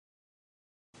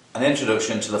An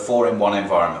introduction to the 4-in-1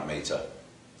 environment meter.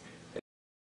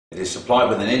 It is supplied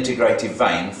with an integrated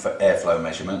vane for airflow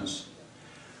measurements,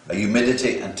 a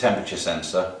humidity and temperature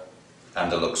sensor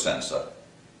and a lux sensor.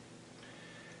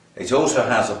 It also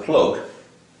has a plug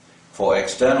for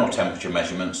external temperature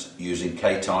measurements using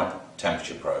K-type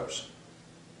temperature probes.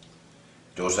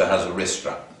 It also has a wrist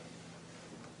strap.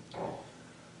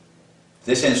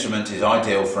 This instrument is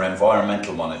ideal for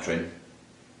environmental monitoring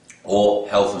or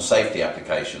health and safety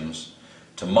applications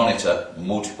to monitor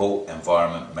multiple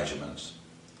environment measurements.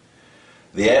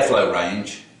 The airflow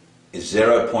range is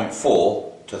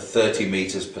 0.4 to 30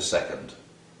 meters per second.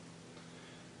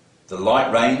 The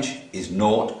light range is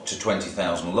 0 to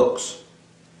 20,000 lux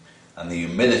and the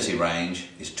humidity range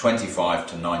is 25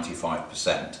 to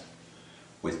 95%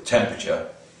 with temperature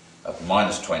of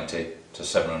 -20 to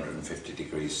 750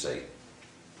 degrees C.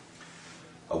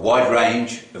 A wide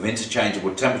range of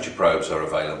interchangeable temperature probes are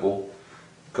available,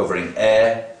 covering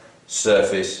air,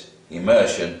 surface,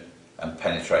 immersion and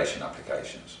penetration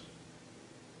applications.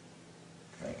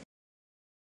 Okay.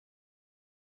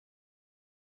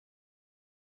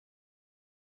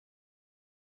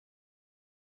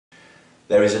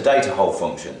 There is a data hold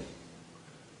function.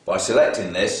 By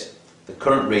selecting this, the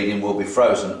current reading will be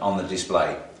frozen on the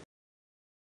display.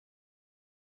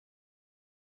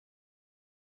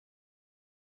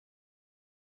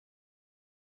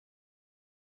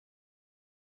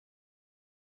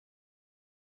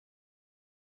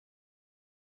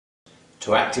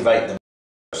 To activate the